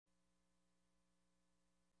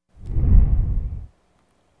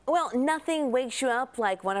Well, nothing wakes you up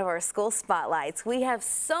like one of our school spotlights. We have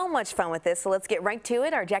so much fun with this, so let's get right to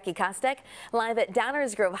it. Our Jackie Kostek live at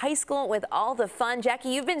Downers Grove High School with all the fun. Jackie,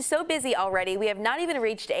 you've been so busy already. We have not even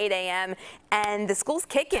reached 8 a.m. and the school's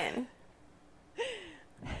kicking.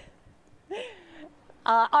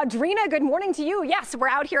 Audrina, good morning to you. Yes, we're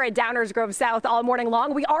out here at Downers Grove South all morning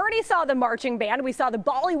long. We already saw the marching band. We saw the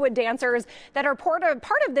Bollywood dancers that are part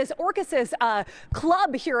of this Orchesis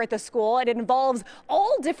club here at the school. It involves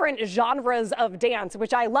all different genres of dance,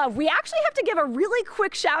 which I love. We actually have to give a really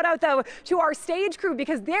quick shout out, though, to our stage crew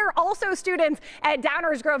because they're also students at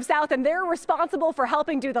Downers Grove South, and they're responsible for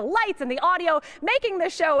helping do the lights and the audio, making the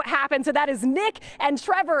show happen. So that is Nick and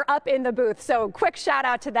Trevor up in the booth. So quick shout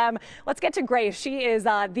out to them. Let's get to Grace. She is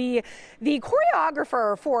the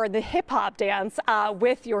choreographer for the hip hop dance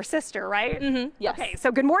with your sister, right? Mm-hmm. Yes. Okay,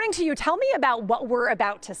 so good morning to you. Tell me about what we're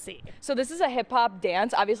about to see. So this is a hip hop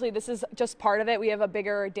dance. Obviously, this is just part of it. We have a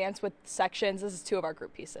bigger dance with sections. This is two of our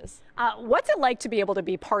group pieces. What's it like to be able to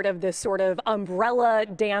be part of this sort of umbrella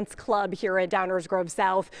dance club here at Downers Grove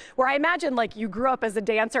South, where I imagine like you grew up as a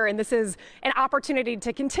dancer and this is an opportunity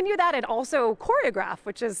to continue that and also choreograph,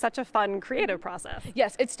 which is such a fun creative process.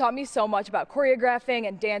 Yes, it's taught me so much about choreographing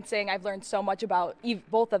and dancing. I've learned so much about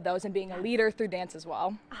both of those and being a leader through dance as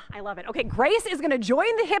well. I love it. Okay, Grace is going to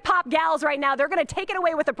join the hip hop gals right now. They're going to take it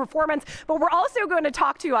away with a performance, but we're also going to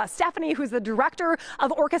talk to Stephanie, who's the director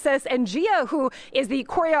of Orchesis, and Gia, who is the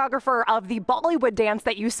choreographer of the Bollywood dance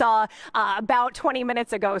that you saw about 20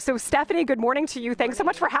 minutes ago. So Stephanie, good morning to you. Thanks so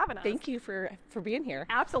much for having us. Thank you for being here.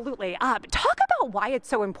 Absolutely. Talk about why it's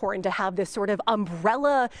so important to have this sort of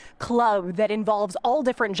umbrella club that involves all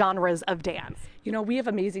different genres of dance. You know, we have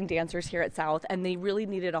amazing dancers here at South, and they really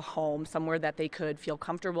needed a home, somewhere that they could feel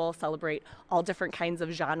comfortable, celebrate all different kinds of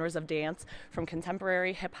genres of dance, from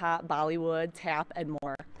contemporary, hip hop, Bollywood, tap, and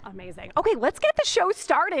more. Amazing. Okay, let's get the show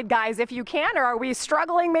started, guys, if you can. Or are we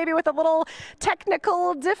struggling maybe with a little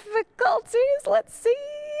technical difficulties? Let's see.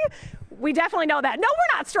 We definitely know that. No,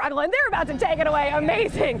 we're not struggling. They're about to take it away.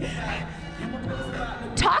 Amazing.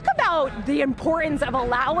 Talk about the importance of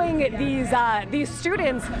allowing these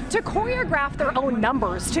students to choreograph their own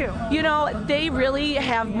numbers too. You know, they really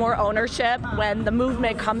have more ownership when the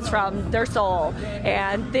movement comes from their soul,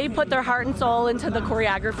 and they put their heart and soul into the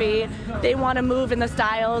choreography. They want to move in the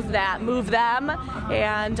styles that move them,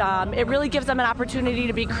 and it really gives them an opportunity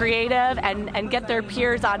to be creative and get their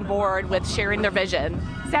peers on board with sharing their vision.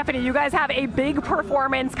 Stephanie, you guys have a big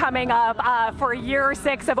performance coming up for year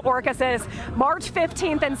 6 of Orchesis, March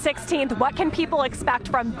 15th and 16th. What can people expect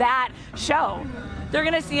from that show? They're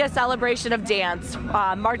going to see a celebration of dance,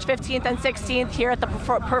 March 15th and 16th here at the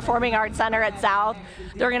Performing Arts Center at South.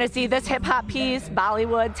 They're going to see this hip-hop piece,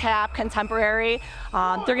 Bollywood, tap, contemporary.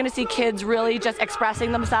 They're going to see kids really just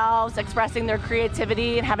expressing themselves, expressing their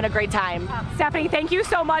creativity, and having a great time. Stephanie, thank you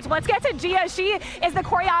so much. Let's get to Gia. She is the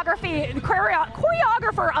choreographer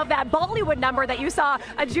of that Bollywood number that you saw,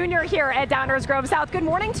 a junior here at Downers Grove South. Good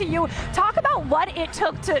morning to you. Talk about what it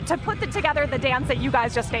took to put together the dance that you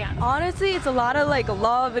guys just danced. Honestly, it's a lot of like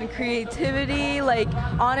love and creativity, like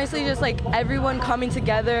honestly just like everyone coming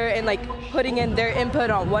together and like putting in their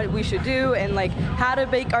input on what we should do and like how to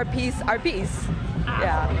make our piece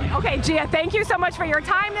Yeah. Okay, Gia, thank you so much for your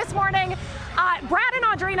time this morning. Brad and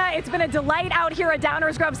Audrina, it's been a delight out here at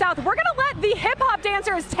Downers Grove South. We're going to let the hip hop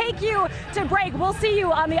dancers take you to break. We'll see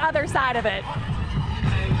you on the other side of it.